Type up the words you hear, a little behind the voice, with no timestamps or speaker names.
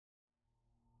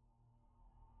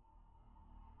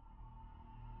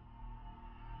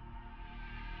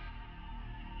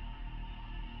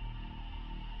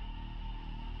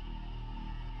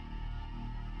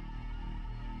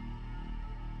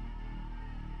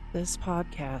This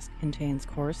podcast contains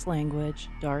coarse language,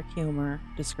 dark humor,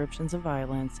 descriptions of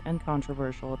violence, and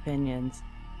controversial opinions.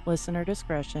 Listener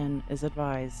discretion is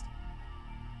advised.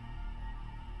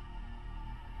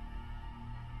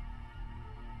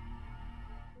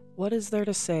 What is there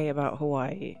to say about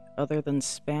Hawaii other than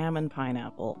spam and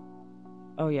pineapple?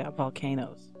 Oh yeah,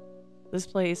 volcanoes. This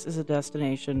place is a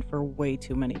destination for way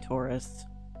too many tourists.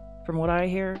 From what I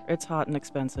hear, it's hot and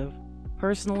expensive.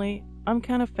 Personally, I'm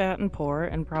kind of fat and poor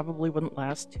and probably wouldn't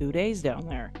last 2 days down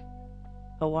there.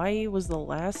 Hawaii was the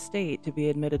last state to be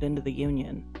admitted into the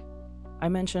Union. I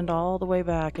mentioned all the way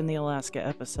back in the Alaska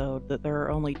episode that there are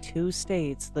only 2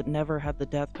 states that never had the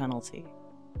death penalty.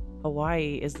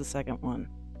 Hawaii is the second one.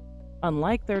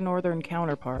 Unlike their northern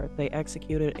counterpart, they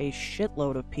executed a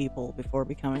shitload of people before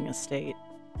becoming a state.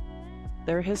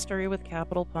 Their history with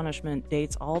capital punishment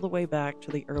dates all the way back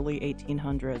to the early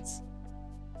 1800s.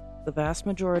 The vast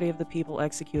majority of the people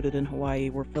executed in Hawaii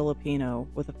were Filipino,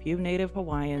 with a few native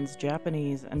Hawaiians,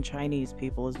 Japanese, and Chinese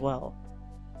people as well.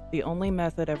 The only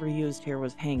method ever used here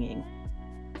was hanging.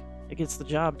 It gets the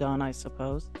job done, I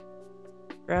suppose.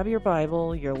 Grab your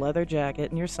Bible, your leather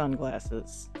jacket, and your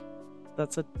sunglasses.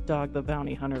 That's a Dog the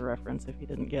Bounty Hunter reference if you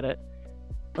didn't get it.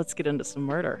 Let's get into some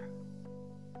murder.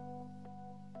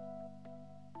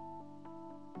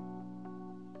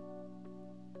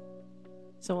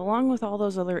 So along with all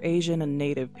those other Asian and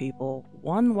Native people,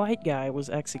 one white guy was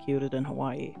executed in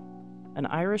Hawaii. An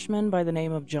Irishman by the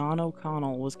name of John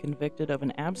O'Connell was convicted of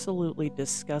an absolutely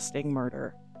disgusting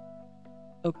murder.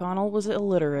 O'Connell was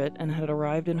illiterate and had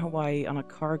arrived in Hawaii on a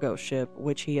cargo ship,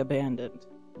 which he abandoned.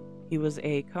 He was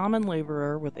a common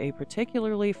laborer with a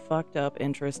particularly fucked up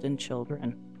interest in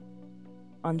children.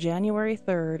 On January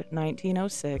 3rd,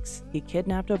 1906, he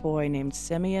kidnapped a boy named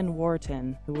Simeon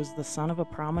Wharton, who was the son of a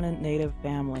prominent native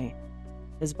family.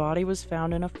 His body was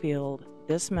found in a field,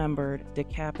 dismembered,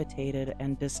 decapitated,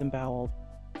 and disemboweled.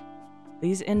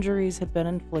 These injuries had been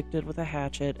inflicted with a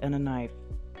hatchet and a knife.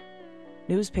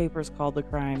 Newspapers called the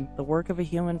crime the work of a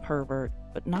human pervert,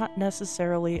 but not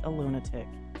necessarily a lunatic.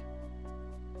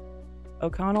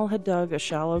 O'Connell had dug a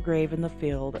shallow grave in the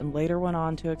field and later went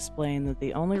on to explain that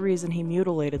the only reason he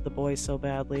mutilated the boy so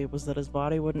badly was that his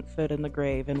body wouldn't fit in the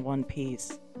grave in one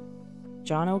piece.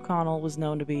 John O'Connell was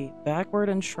known to be backward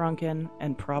and shrunken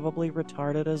and probably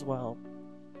retarded as well.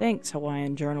 Thanks,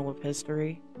 Hawaiian Journal of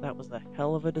History. That was a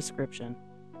hell of a description.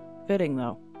 Fitting,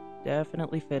 though.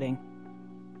 Definitely fitting.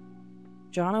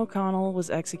 John O'Connell was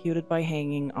executed by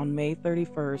hanging on May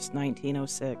 31st,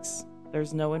 1906.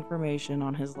 There's no information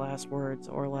on his last words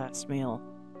or last meal.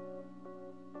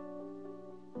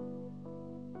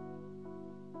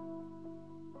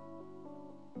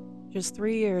 Just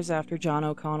 3 years after John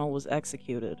O'Connell was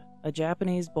executed, a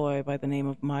Japanese boy by the name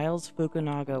of Miles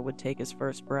Fukunaga would take his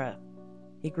first breath.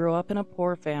 He grew up in a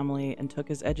poor family and took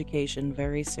his education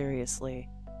very seriously.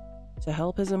 To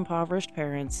help his impoverished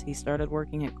parents, he started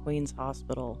working at Queen's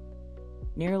Hospital.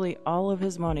 Nearly all of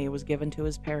his money was given to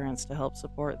his parents to help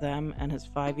support them and his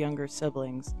 5 younger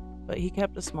siblings, but he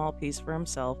kept a small piece for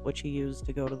himself, which he used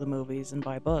to go to the movies and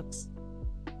buy books.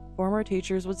 Former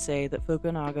teachers would say that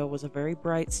Fukunaga was a very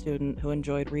bright student who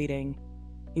enjoyed reading.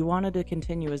 He wanted to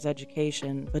continue his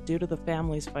education, but due to the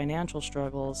family's financial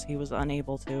struggles, he was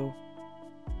unable to.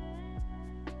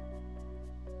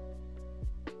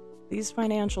 These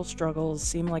financial struggles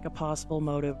seem like a possible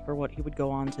motive for what he would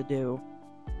go on to do.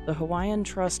 The Hawaiian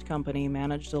Trust Company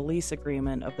managed a lease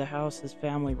agreement of the house his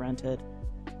family rented.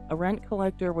 A rent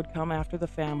collector would come after the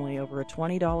family over a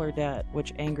 $20 debt,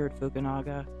 which angered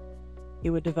Fukunaga.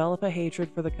 He would develop a hatred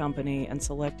for the company and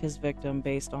select his victim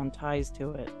based on ties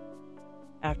to it.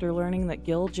 After learning that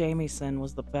Gil Jamieson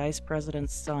was the vice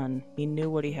president's son, he knew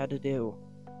what he had to do.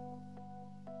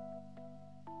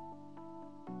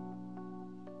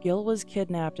 Gil was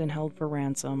kidnapped and held for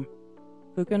ransom.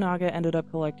 Fukunaga ended up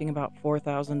collecting about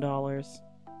 $4,000.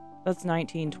 That's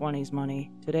 1920s money.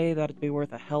 Today, that'd be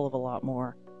worth a hell of a lot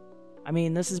more. I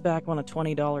mean, this is back when a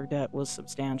 $20 debt was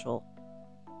substantial.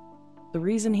 The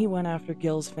reason he went after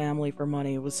Gil's family for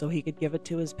money was so he could give it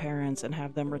to his parents and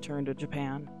have them return to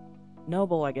Japan.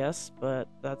 Noble, I guess, but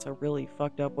that's a really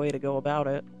fucked up way to go about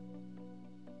it.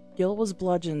 Gil was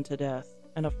bludgeoned to death,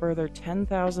 and a further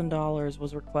 $10,000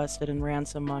 was requested in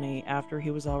ransom money after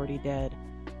he was already dead.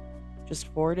 Just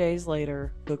 4 days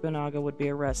later, Fukunaga would be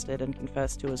arrested and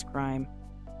confess to his crime.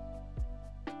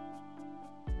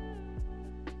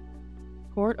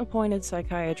 Court-appointed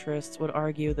psychiatrists would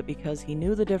argue that because he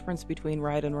knew the difference between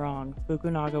right and wrong,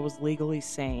 Fukunaga was legally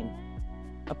sane.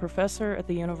 A professor at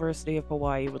the University of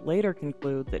Hawaii would later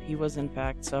conclude that he was in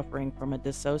fact suffering from a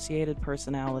dissociated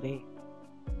personality.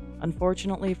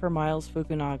 Unfortunately for Miles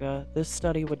Fukunaga, this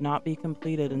study would not be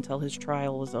completed until his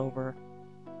trial was over.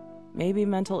 Maybe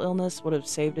mental illness would have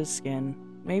saved his skin,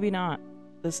 maybe not.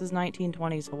 This is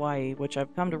 1920s Hawaii, which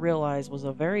I've come to realize was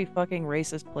a very fucking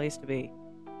racist place to be.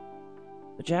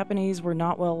 The Japanese were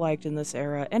not well liked in this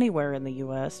era anywhere in the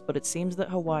US, but it seems that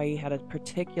Hawaii had a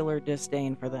particular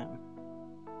disdain for them.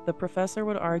 The professor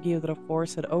would argue that a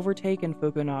force had overtaken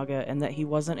Fukunaga and that he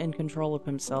wasn't in control of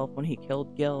himself when he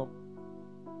killed Gil.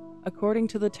 According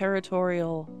to the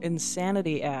Territorial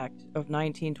Insanity Act of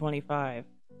 1925,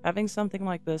 having something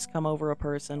like this come over a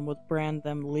person would brand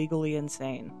them legally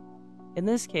insane. In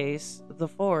this case, the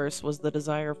force was the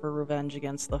desire for revenge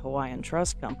against the Hawaiian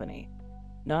Trust Company.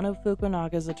 None of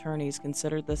Fukunaga's attorneys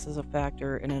considered this as a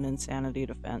factor in an insanity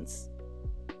defense.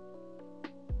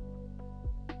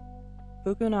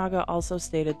 Fukunaga also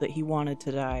stated that he wanted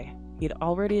to die. He'd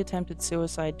already attempted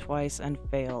suicide twice and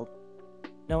failed.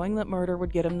 Knowing that murder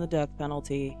would get him the death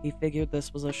penalty, he figured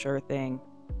this was a sure thing.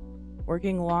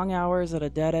 Working long hours at a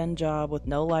dead-end job with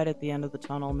no light at the end of the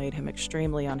tunnel made him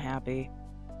extremely unhappy.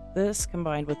 This,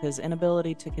 combined with his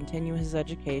inability to continue his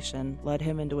education, led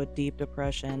him into a deep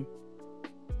depression.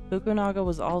 Fukunaga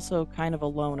was also kind of a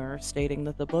loner, stating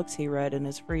that the books he read in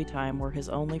his free time were his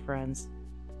only friends.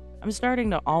 I'm starting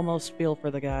to almost feel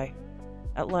for the guy.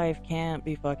 That life can't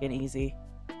be fucking easy.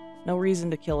 No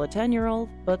reason to kill a 10-year-old,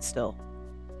 but still.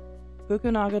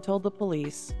 Fukunaga told the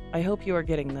police, "I hope you are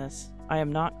getting this. I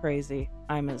am not crazy.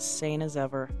 I'm as sane as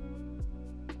ever."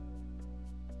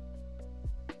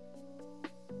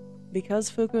 Because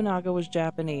Fukunaga was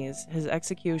Japanese, his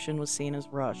execution was seen as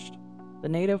rushed. The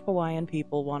native Hawaiian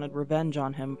people wanted revenge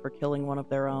on him for killing one of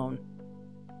their own.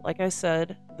 Like I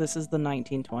said, this is the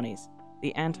 1920s.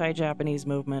 The anti-Japanese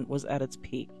movement was at its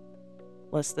peak.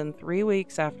 Less than 3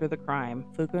 weeks after the crime,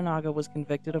 Fukunaga was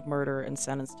convicted of murder and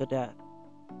sentenced to death.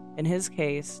 In his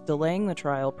case, delaying the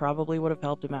trial probably would have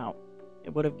helped him out.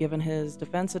 It would have given his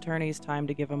defense attorneys time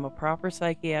to give him a proper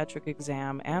psychiatric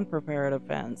exam and prepare a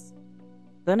defense.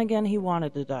 Then again, he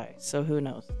wanted to die, so who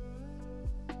knows.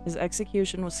 His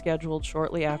execution was scheduled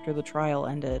shortly after the trial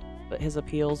ended, but his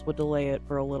appeals would delay it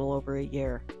for a little over a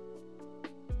year.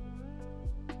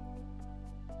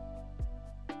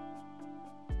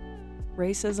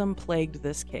 Racism plagued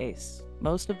this case.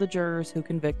 Most of the jurors who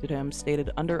convicted him stated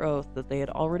under oath that they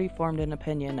had already formed an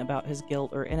opinion about his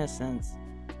guilt or innocence.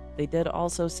 They did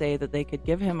also say that they could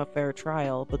give him a fair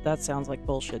trial, but that sounds like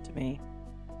bullshit to me.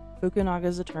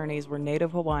 Fukunaga's attorneys were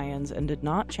native Hawaiians and did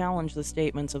not challenge the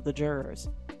statements of the jurors.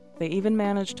 They even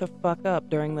managed to fuck up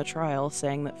during the trial,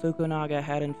 saying that Fukunaga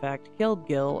had in fact killed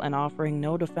Gil and offering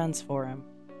no defense for him.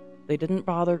 They didn't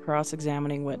bother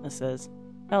cross-examining witnesses.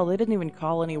 Hell, they didn't even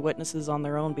call any witnesses on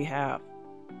their own behalf.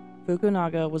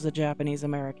 Fukunaga was a Japanese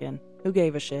American. Who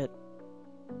gave a shit?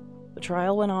 The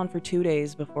trial went on for 2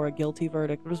 days before a guilty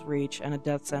verdict was reached and a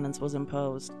death sentence was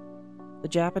imposed. The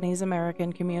Japanese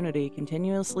American community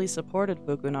continuously supported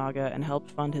Fukunaga and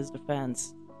helped fund his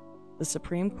defense. The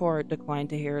Supreme Court declined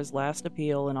to hear his last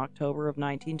appeal in October of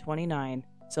 1929,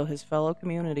 so his fellow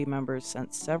community members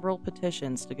sent several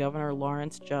petitions to Governor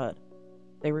Lawrence Judd.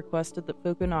 They requested that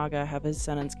Fukunaga have his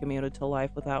sentence commuted to life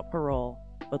without parole,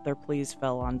 but their pleas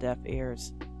fell on deaf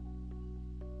ears.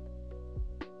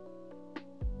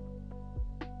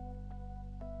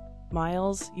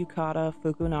 Miles Yukata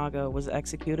Fukunaga was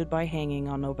executed by hanging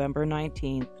on November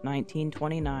 19,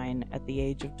 1929, at the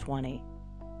age of 20.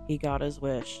 He got his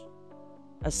wish.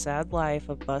 A sad life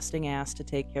of busting ass to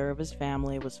take care of his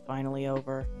family was finally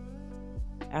over.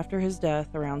 After his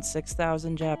death, around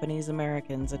 6,000 Japanese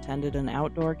Americans attended an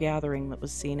outdoor gathering that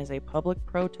was seen as a public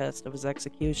protest of his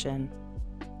execution.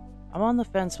 I'm on the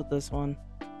fence with this one.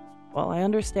 While I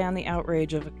understand the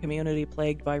outrage of a community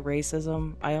plagued by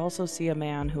racism, I also see a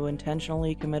man who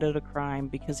intentionally committed a crime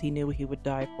because he knew he would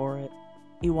die for it.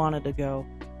 He wanted to go.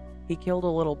 He killed a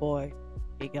little boy.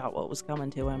 He got what was coming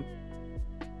to him.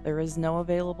 There is no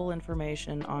available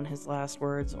information on his last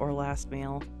words or last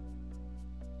meal.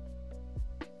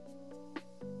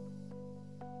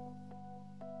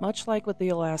 Much like with the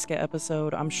Alaska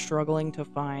episode, I'm struggling to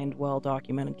find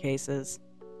well-documented cases.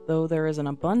 Though there is an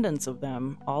abundance of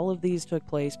them, all of these took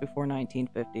place before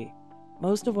 1950.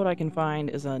 Most of what I can find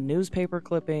is a newspaper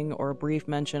clipping or a brief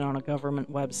mention on a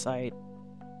government website.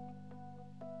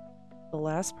 The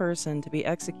last person to be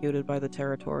executed by the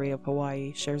Territory of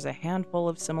Hawaii shares a handful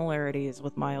of similarities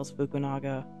with Miles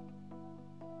Fukunaga.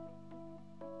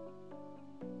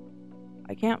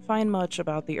 I can't find much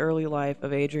about the early life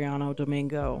of Adriano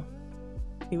Domingo.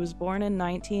 He was born in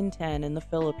 1910 in the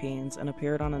Philippines and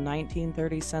appeared on a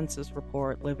 1930 census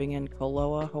report living in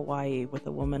Koloa, Hawaii with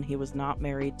a woman he was not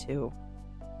married to.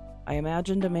 I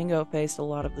imagine Domingo faced a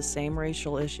lot of the same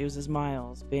racial issues as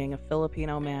Miles, being a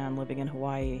Filipino man living in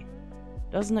Hawaii.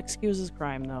 Doesn't excuse his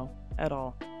crime, though, at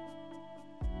all.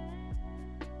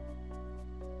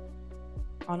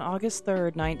 On August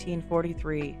 3,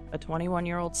 1943, a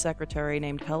 21-year-old secretary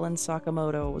named Helen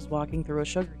Sakamoto was walking through a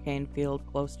sugarcane field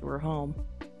close to her home.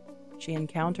 She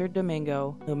encountered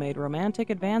Domingo, who made romantic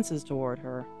advances toward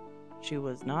her. She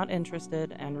was not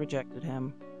interested and rejected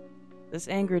him. This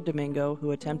angered Domingo,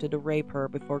 who attempted to rape her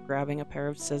before grabbing a pair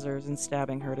of scissors and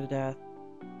stabbing her to death.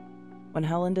 When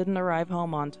Helen didn't arrive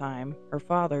home on time, her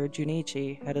father,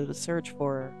 Junichi, headed a search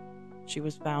for her. She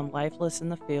was found lifeless in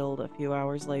the field a few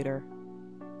hours later.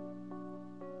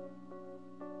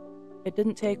 It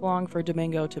didn't take long for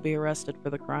Domingo to be arrested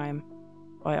for the crime.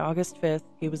 By August 5th,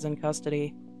 he was in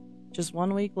custody. Just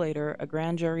 1 week later, a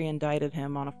grand jury indicted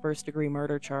him on a first-degree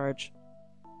murder charge.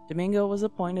 Domingo was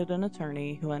appointed an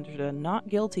attorney who entered a not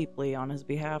guilty plea on his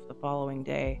behalf the following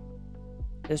day.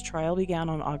 His trial began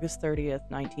on August 30th,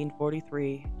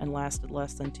 1943, and lasted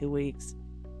less than 2 weeks.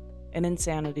 An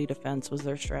insanity defense was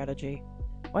their strategy.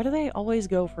 Why do they always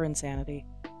go for insanity?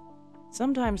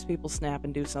 Sometimes people snap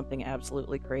and do something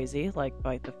absolutely crazy, like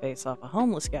bite the face off a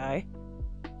homeless guy,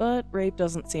 but rape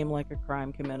doesn't seem like a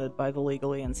crime committed by the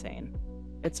legally insane.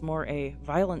 It's more a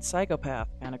violent psychopath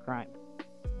kind of crime.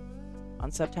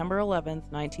 On September 11,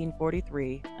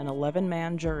 1943, an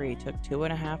 11-man jury took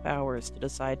 2.5 hours to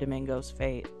decide Domingo's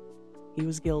fate. He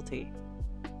was guilty.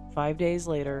 5 days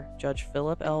later, Judge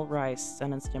Philip L. Rice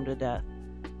sentenced him to death.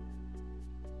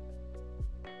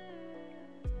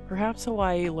 Perhaps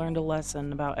Hawaii learned a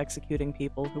lesson about executing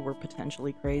people who were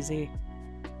potentially crazy.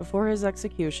 Before his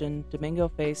execution, Domingo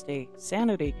faced a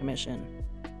sanity commission.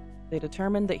 They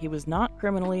determined that he was not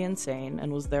criminally insane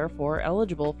and was therefore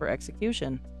eligible for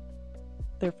execution.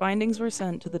 Their findings were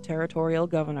sent to the territorial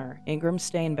governor, Ingram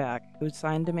Steinbach, who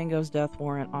signed Domingo's death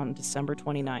warrant on December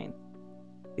 29th.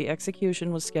 The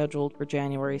execution was scheduled for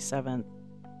January 7th.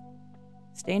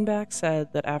 Steinbach said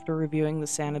that after reviewing the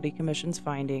Sanity Commission's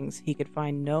findings, he could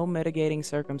find no mitigating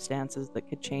circumstances that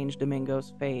could change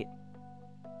Domingo's fate.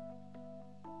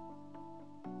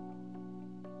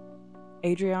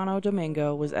 Adriano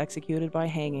Domingo was executed by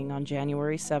hanging on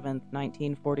January 7,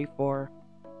 1944.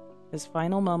 His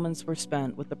final moments were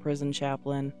spent with the prison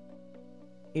chaplain.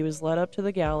 He was led up to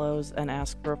the gallows and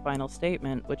asked for a final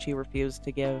statement, which he refused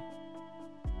to give.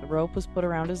 The rope was put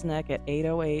around his neck at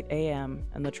 8:08 a.m.,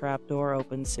 and the trap door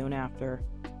opened soon after.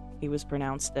 He was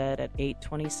pronounced dead at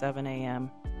 8:27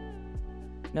 a.m.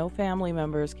 No family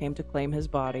members came to claim his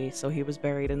body, so he was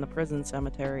buried in the prison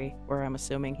cemetery, where I'm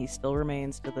assuming he still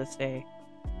remains to this day.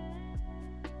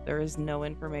 There is no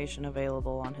information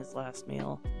available on his last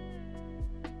meal.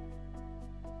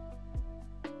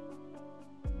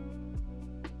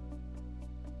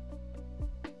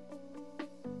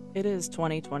 It is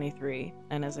 2023,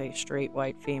 and as a straight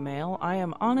white female, I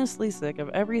am honestly sick of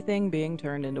everything being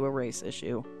turned into a race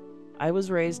issue. I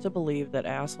was raised to believe that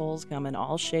assholes come in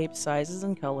all shapes, sizes,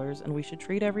 and colors, and we should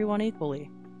treat everyone equally.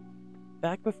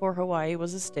 Back before Hawaii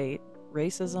was a state,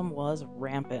 racism was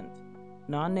rampant.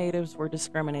 Non-natives were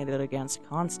discriminated against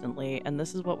constantly, and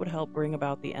this is what would help bring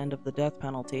about the end of the death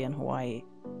penalty in Hawaii.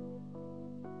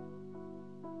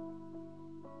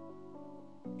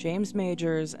 James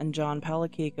Majors and John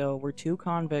Palakiko were two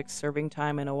convicts serving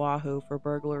time in Oahu for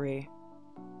burglary.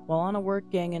 While on a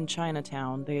work gang in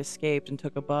Chinatown, they escaped and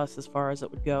took a bus as far as it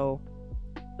would go.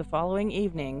 The following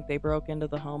evening, they broke into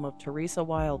the home of Teresa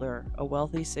Wilder, a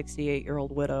wealthy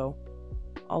 68-year-old widow.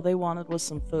 All they wanted was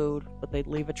some food, but they'd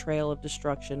leave a trail of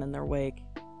destruction in their wake.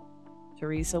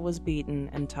 Teresa was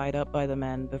beaten and tied up by the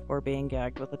men before being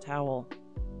gagged with a towel.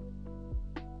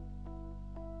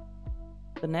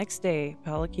 The next day,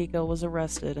 Palakiko was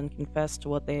arrested and confessed to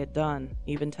what they had done,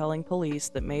 even telling police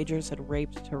that Majors had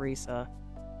raped Teresa.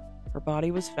 Her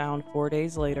body was found 4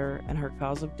 days later, and her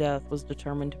cause of death was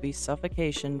determined to be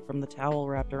suffocation from the towel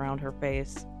wrapped around her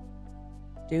face.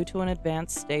 Due to an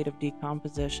advanced state of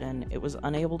decomposition, it was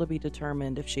unable to be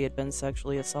determined if she had been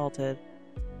sexually assaulted.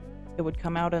 It would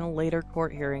come out in a later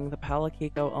court hearing that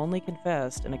Palakiko only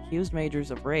confessed and accused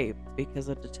Majors of rape because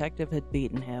a detective had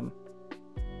beaten him.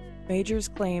 Majors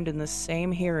claimed in the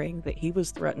same hearing that he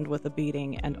was threatened with a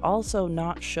beating and also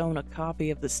not shown a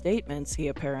copy of the statements he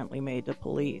apparently made to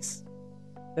police.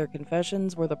 Their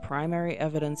confessions were the primary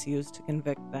evidence used to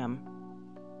convict them.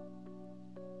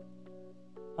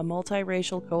 A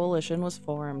multiracial coalition was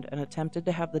formed and attempted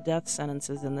to have the death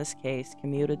sentences in this case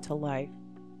commuted to life.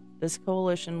 This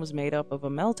coalition was made up of a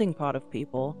melting pot of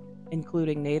people,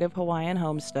 including Native Hawaiian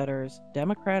homesteaders,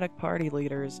 Democratic Party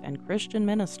leaders, and Christian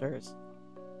ministers.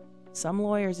 Some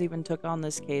lawyers even took on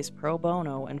this case pro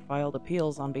bono and filed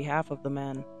appeals on behalf of the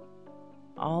men.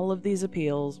 All of these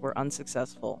appeals were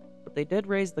unsuccessful, but they did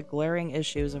raise the glaring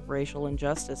issues of racial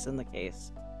injustice in the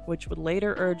case, which would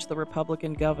later urge the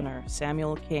Republican governor,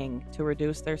 Samuel King, to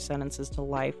reduce their sentences to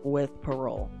life with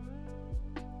parole.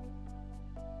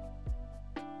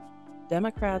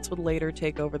 Democrats would later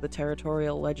take over the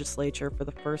territorial legislature for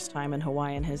the first time in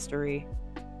Hawaiian history.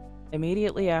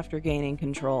 Immediately after gaining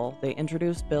control, they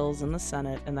introduced bills in the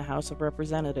Senate and the House of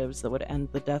Representatives that would end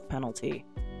the death penalty.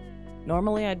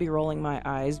 Normally I'd be rolling my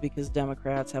eyes because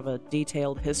Democrats have a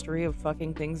detailed history of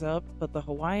fucking things up, but the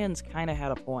Hawaiians kinda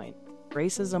had a point.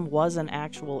 Racism was an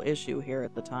actual issue here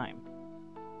at the time.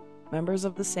 Members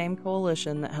of the same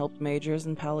coalition that helped Majors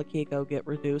and Palakiko get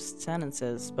reduced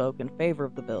sentences spoke in favor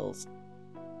of the bills.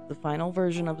 The final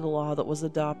version of the law that was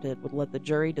adopted would let the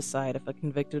jury decide if a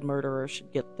convicted murderer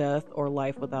should get death or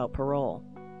life without parole.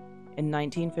 In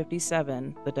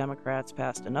 1957, the Democrats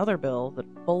passed another bill that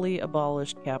fully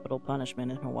abolished capital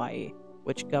punishment in Hawaii,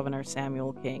 which Governor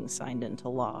Samuel King signed into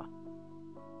law.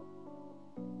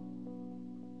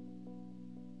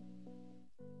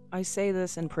 I say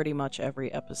this in pretty much every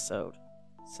episode.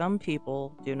 Some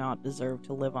people do not deserve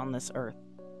to live on this earth.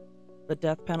 The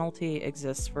death penalty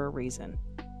exists for a reason.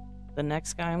 The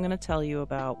next guy I'm going to tell you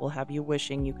about will have you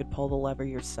wishing you could pull the lever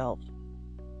yourself.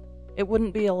 It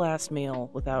wouldn't be a last meal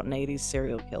without an 80s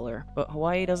serial killer, but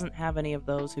Hawaii doesn't have any of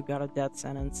those who got a death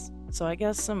sentence, so I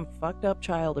guess some fucked up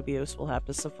child abuse will have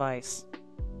to suffice.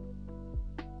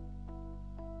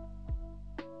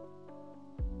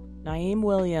 Naeem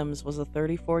Williams was a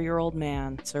 34-year-old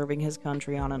man serving his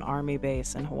country on an army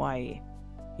base in Hawaii.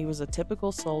 He was a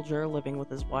typical soldier living with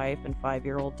his wife and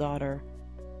 5-year-old daughter.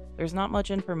 There's not much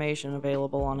information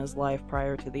available on his life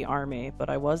prior to the army, but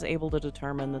I was able to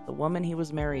determine that the woman he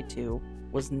was married to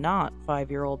was not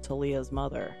 5-year-old Talia's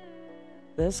mother.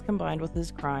 This, combined with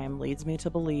his crime, leads me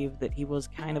to believe that he was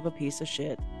kind of a piece of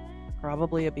shit,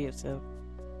 probably abusive,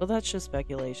 but that's just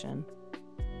speculation.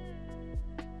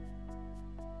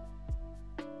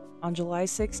 On July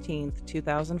 16,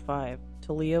 2005,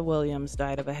 Talia Williams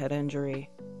died of a head injury.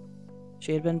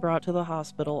 She had been brought to the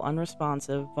hospital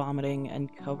unresponsive, vomiting,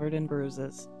 and covered in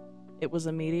bruises. It was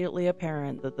immediately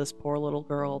apparent that this poor little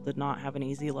girl did not have an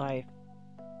easy life.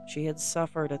 She had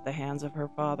suffered at the hands of her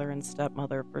father and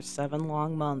stepmother for 7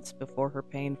 long months before her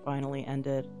pain finally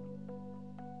ended.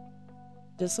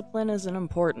 Discipline is an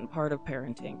important part of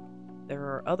parenting. There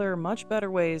are other, much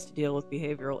better ways to deal with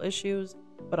behavioral issues,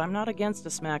 but I'm not against a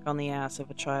smack on the ass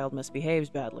if a child misbehaves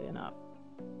badly enough.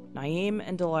 Naeem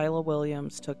and Delilah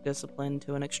Williams took discipline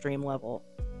to an extreme level.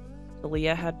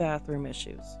 Talia had bathroom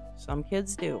issues. Some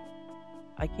kids do.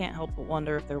 I can't help but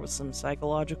wonder if there was some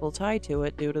psychological tie to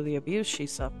it due to the abuse she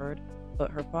suffered,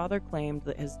 but her father claimed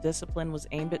that his discipline was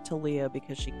aimed at Talia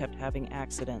because she kept having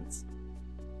accidents.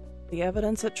 The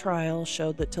evidence at trial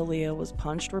showed that Talia was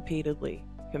punched repeatedly,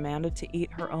 commanded to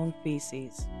eat her own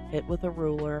feces, hit with a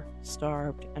ruler,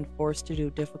 starved, and forced to do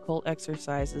difficult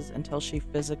exercises until she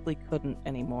physically couldn't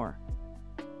anymore.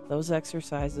 Those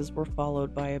exercises were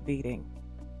followed by a beating.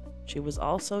 She was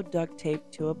also duct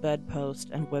taped to a bedpost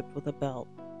and whipped with a belt.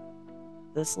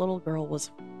 This little girl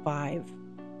was 5.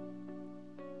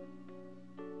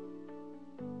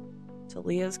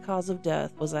 Talia's cause of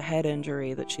death was a head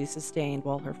injury that she sustained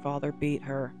while her father beat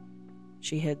her.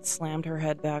 She had slammed her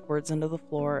head backwards into the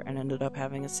floor and ended up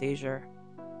having a seizure.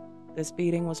 This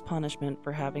beating was punishment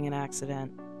for having an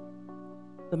accident.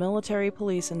 The military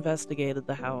police investigated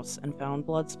the house and found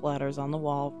blood splatters on the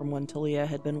wall from when Talia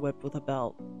had been whipped with a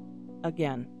belt.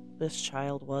 Again, this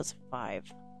child was 5.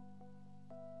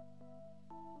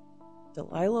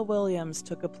 Delilah Williams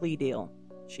took a plea deal.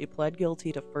 She pled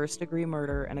guilty to first-degree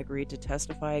murder and agreed to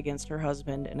testify against her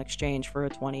husband in exchange for a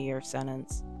 20-year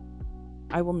sentence.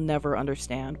 I will never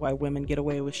understand why women get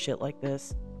away with shit like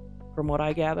this. From what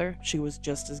I gather, she was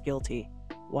just as guilty.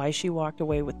 Why she walked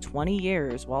away with 20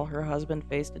 years while her husband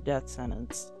faced a death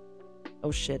sentence.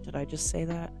 Oh shit, did I just say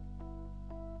that?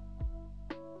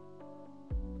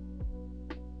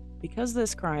 Because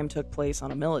this crime took place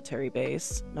on a military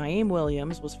base, Naeem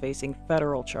Williams was facing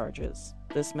federal charges.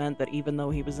 This meant that even though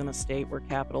he was in a state where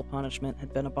capital punishment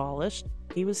had been abolished,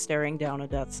 he was staring down a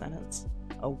death sentence.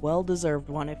 A well-deserved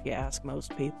one if you ask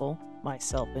most people,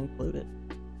 myself included.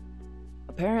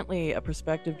 Apparently, a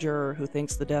prospective juror who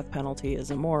thinks the death penalty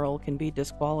is immoral can be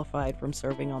disqualified from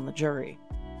serving on the jury.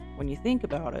 When you think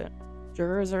about it,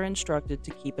 jurors are instructed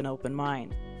to keep an open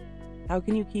mind. How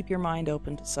can you keep your mind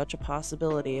open to such a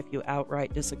possibility if you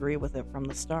outright disagree with it from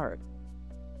the start?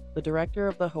 The director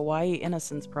of the Hawaii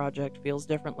Innocence Project feels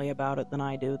differently about it than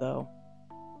I do, though.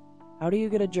 How do you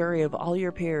get a jury of all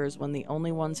your peers when the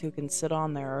only ones who can sit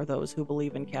on there are those who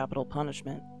believe in capital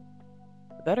punishment?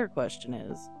 The better question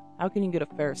is, how can you get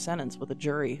a fair sentence with a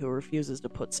jury who refuses to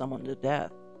put someone to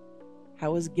death?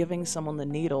 How is giving someone the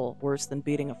needle worse than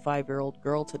beating a 5-year-old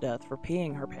girl to death for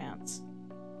peeing her pants?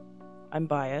 I'm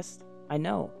biased, I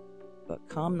know, but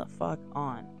come the fuck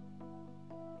on.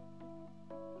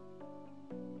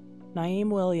 Naeem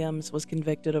Williams was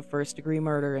convicted of first-degree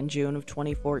murder in June of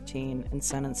 2014 and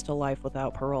sentenced to life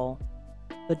without parole.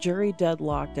 The jury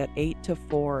deadlocked at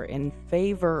 8-4 in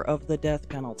favor of the death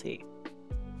penalty.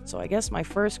 So I guess my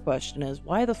first question is,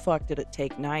 why the fuck did it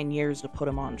take 9 years to put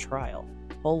him on trial?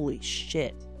 Holy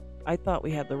shit. I thought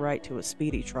we had the right to a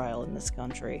speedy trial in this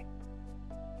country.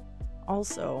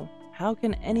 Also, how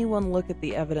can anyone look at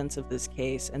the evidence of this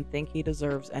case and think he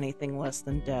deserves anything less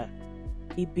than death?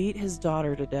 He beat his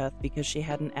daughter to death because she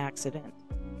had an accident.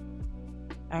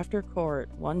 After court,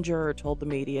 one juror told the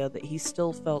media that he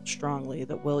still felt strongly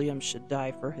that Williams should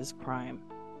die for his crime.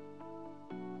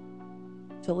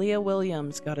 Talia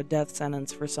Williams got a death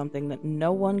sentence for something that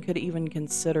no one could even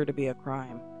consider to be a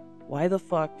crime. Why the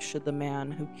fuck should the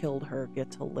man who killed her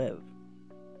get to live?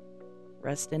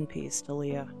 Rest in peace,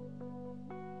 Talia.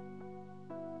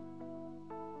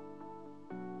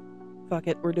 Fuck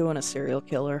it, we're doing a serial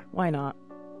killer. Why not?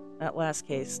 That last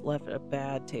case left a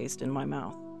bad taste in my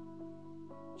mouth.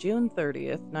 June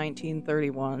 30th,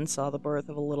 1931 saw the birth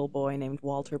of a little boy named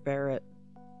Walter Barrett.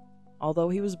 Although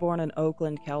he was born in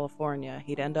Oakland, California,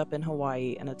 he'd end up in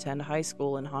Hawaii and attend high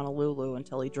school in Honolulu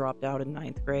until he dropped out in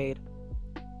 9th grade.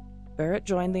 Barrett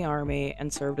joined the Army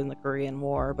and served in the Korean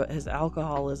War, but his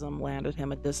alcoholism landed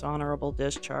him a dishonorable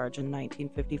discharge in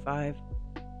 1955.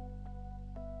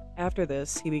 After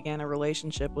this, he began a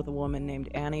relationship with a woman named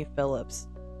Annie Phillips.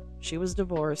 She was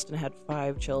divorced and had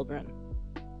 5 children.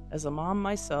 As a mom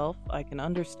myself, I can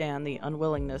understand the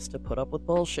unwillingness to put up with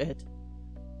bullshit.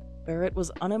 Barrett was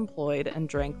unemployed and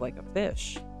drank like a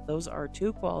fish. Those are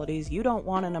 2 qualities you don't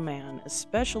want in a man,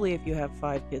 especially if you have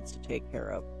 5 kids to take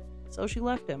care of. So she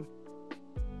left him.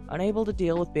 Unable to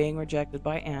deal with being rejected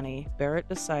by Annie, Barrett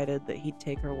decided that he'd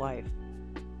take her life.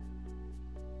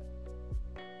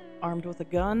 Armed with a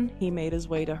gun, he made his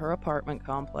way to her apartment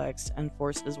complex and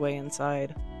forced his way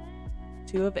inside.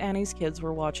 2 of Annie's kids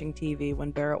were watching TV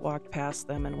when Barrett walked past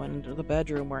them and went into the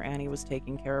bedroom where Annie was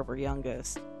taking care of her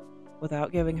youngest.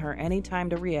 Without giving her any time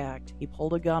to react, he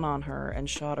pulled a gun on her and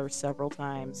shot her several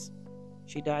times.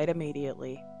 She died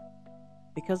immediately.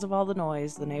 Because of all the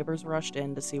noise, the neighbors rushed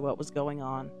in to see what was going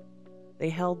on. They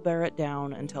held Barrett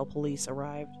down until police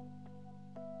arrived.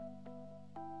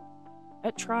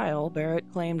 At trial,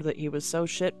 Barrett claimed that he was so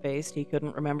shit-faced he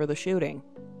couldn't remember the shooting.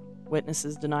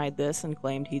 Witnesses denied this and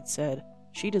claimed he'd said,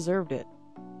 "She deserved it."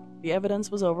 The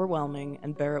evidence was overwhelming,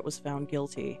 and Barrett was found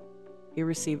guilty. He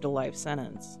received a life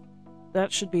sentence.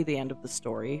 That should be the end of the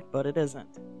story, but it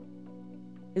isn't.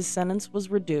 His sentence was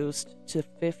reduced to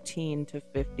 15 to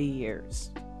 50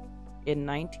 years. In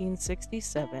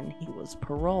 1967, he was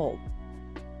paroled.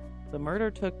 The murder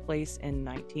took place in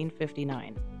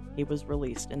 1959. He was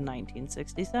released in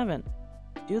 1967.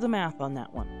 Do the math on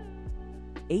that one.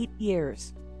 8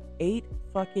 years. 8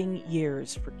 fucking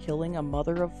years for killing a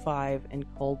mother of 5 in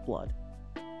cold blood.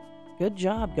 Good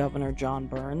job, Governor John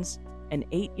Burns. An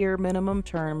 8-year minimum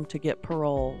term to get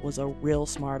parole was a real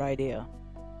smart idea.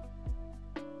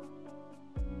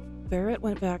 Barrett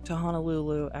went back to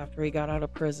Honolulu after he got out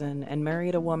of prison and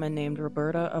married a woman named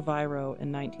Roberta Aviro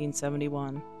in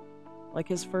 1971. Like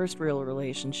his first real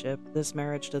relationship, this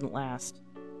marriage didn't last.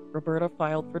 Roberta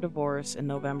filed for divorce in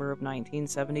November of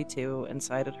 1972 and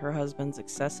cited her husband's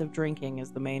excessive drinking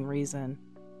as the main reason.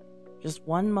 Just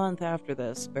 1 month after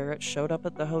this, Barrett showed up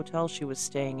at the hotel she was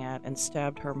staying at and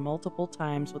stabbed her multiple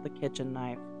times with a kitchen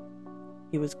knife.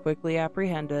 He was quickly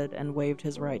apprehended and waived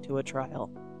his right to a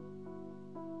trial.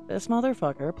 This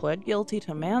motherfucker pled guilty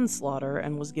to manslaughter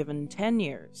and was given 10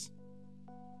 years.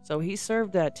 So he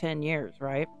served that 10 years,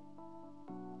 right?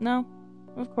 No,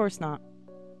 of course not.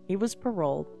 He was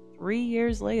paroled 3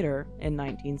 years later in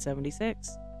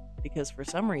 1976, because for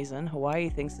some reason, Hawaii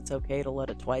thinks it's okay to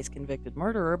let a twice-convicted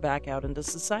murderer back out into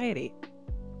society.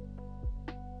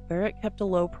 Barrett kept a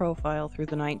low profile through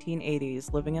the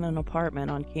 1980s, living in an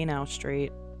apartment on Kanau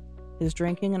Street. His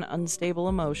drinking and unstable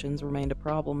emotions remained a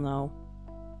problem, though.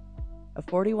 A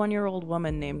 41-year-old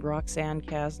woman named Roxanne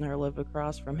Kasner lived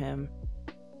across from him.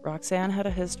 Roxanne had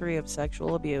a history of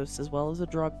sexual abuse as well as a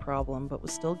drug problem, but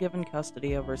was still given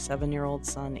custody of her 7-year-old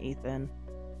son, Ethan.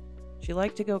 She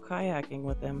liked to go kayaking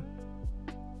with him.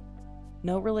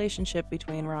 No relationship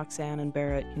between Roxanne and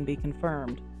Barrett can be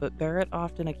confirmed, but Barrett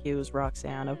often accused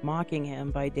Roxanne of mocking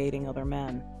him by dating other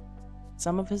men.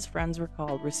 Some of his friends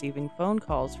recalled receiving phone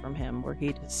calls from him where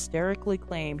he'd hysterically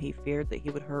claim he feared that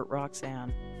he would hurt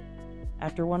Roxanne.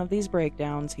 After one of these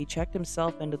breakdowns, he checked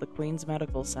himself into the Queens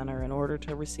Medical Center in order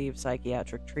to receive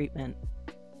psychiatric treatment.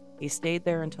 He stayed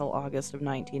there until August of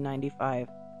 1995.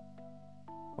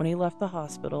 When he left the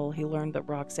hospital, he learned that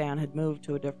Roxanne had moved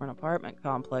to a different apartment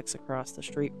complex across the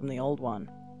street from the old one.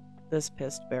 This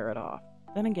pissed Barrett off.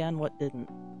 Then again, what didn't?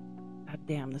 God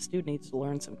damn, this dude needs to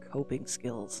learn some coping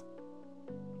skills.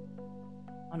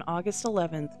 On August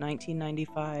 11th,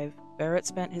 1995, Barrett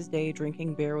spent his day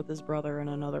drinking beer with his brother and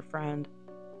another friend.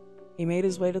 He made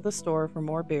his way to the store for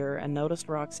more beer and noticed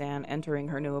Roxanne entering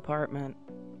her new apartment.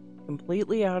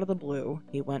 Completely out of the blue,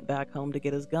 he went back home to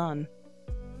get his gun.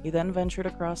 He then ventured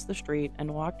across the street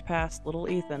and walked past little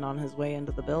Ethan on his way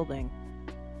into the building.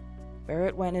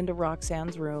 Barrett went into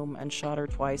Roxanne's room and shot her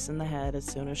twice in the head as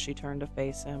soon as she turned to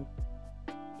face him.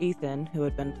 Ethan, who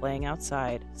had been playing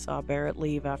outside, saw Barrett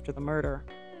leave after the murder.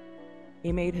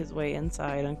 He made his way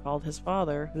inside and called his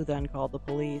father, who then called the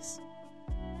police.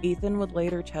 Ethan would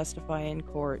later testify in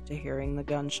court to hearing the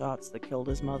gunshots that killed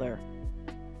his mother.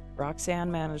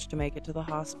 Roxanne managed to make it to the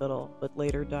hospital, but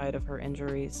later died of her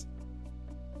injuries.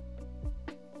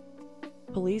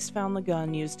 Police found the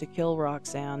gun used to kill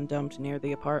Roxanne dumped near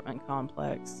the apartment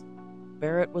complex.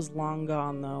 Barrett was long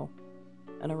gone, though.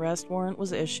 An arrest warrant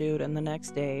was issued, and the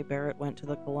next day, Barrett went to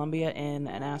the Columbia Inn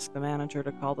and asked the manager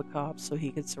to call the cops so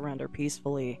he could surrender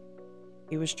peacefully.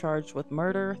 He was charged with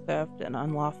murder, theft, and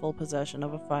unlawful possession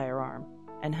of a firearm,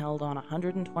 and held on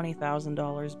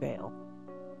 $120,000 bail.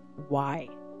 Why?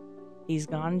 He's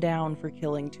gone down for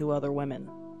killing 2 other women.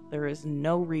 There is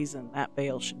no reason that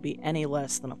bail should be any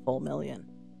less than a full $1 million.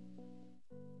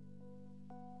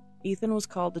 Ethan was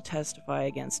called to testify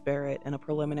against Barrett in a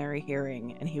preliminary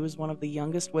hearing, and he was one of the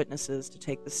youngest witnesses to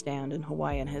take the stand in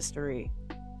Hawaiian history.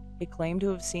 He claimed to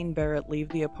have seen Barrett leave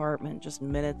the apartment just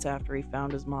minutes after he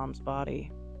found his mom's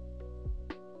body.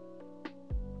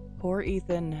 Poor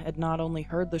Ethan had not only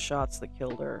heard the shots that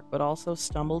killed her, but also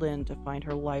stumbled in to find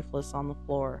her lifeless on the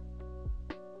floor.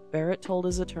 Barrett told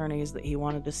his attorneys that he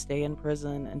wanted to stay in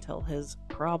prison until his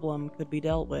problem could be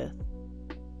dealt with.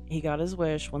 He got his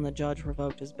wish when the judge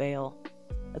revoked his bail.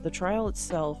 At the trial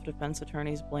itself, defense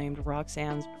attorneys blamed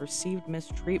Roxanne's perceived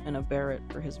mistreatment of Barrett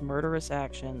for his murderous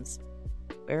actions.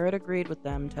 Barrett agreed with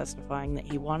them, testifying that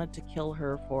he wanted to kill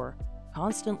her for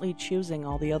constantly choosing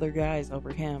all the other guys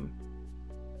over him.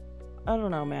 I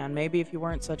don't know, man, maybe if you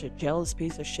weren't such a jealous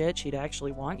piece of shit, she'd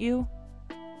actually want you?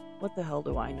 What the hell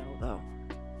do I know, though?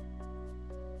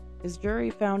 His jury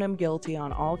found him guilty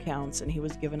on all counts, and he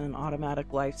was given an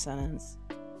automatic life sentence.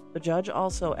 The judge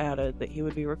also added that he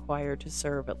would be required to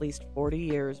serve at least 40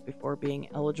 years before being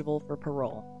eligible for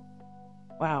parole.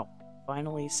 Wow,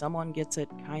 finally someone gets it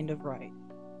kind of right.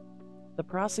 The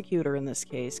prosecutor in this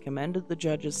case commended the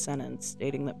judge's sentence,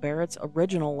 stating that Barrett's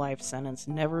original life sentence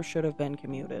never should have been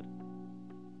commuted.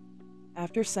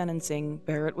 After sentencing,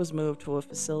 Barrett was moved to a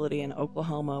facility in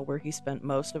Oklahoma where he spent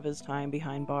most of his time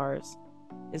behind bars.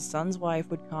 His son's wife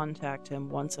would contact him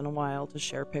once in a while to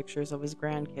share pictures of his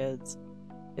grandkids.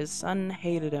 His son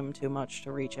hated him too much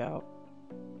to reach out.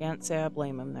 Can't say I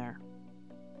blame him there.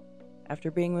 After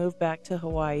being moved back to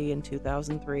Hawaii in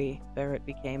 2003, Barrett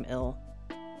became ill.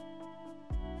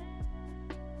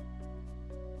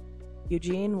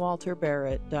 Eugene Walter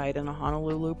Barrett died in a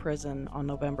Honolulu prison on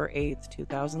November 8,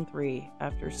 2003,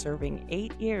 after serving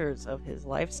 8 years of his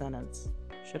life sentence.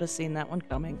 Should have seen that one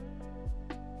coming.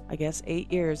 I guess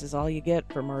 8 years is all you get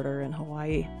for murder in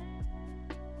Hawaii.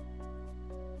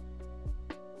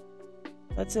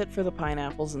 That's it for the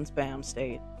pineapples and spam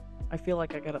state. I feel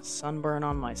like I got a sunburn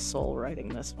on my soul writing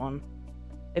this one.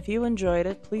 If you enjoyed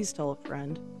it, please tell a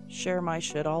friend. Share my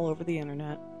shit all over the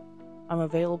internet. I'm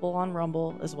available on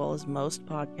Rumble as well as most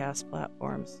podcast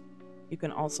platforms. You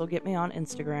can also get me on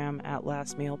Instagram at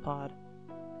LastMealPod.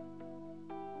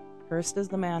 Cursed is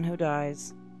the man who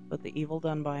dies, but the evil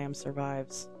done by him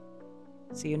survives.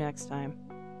 See you next time.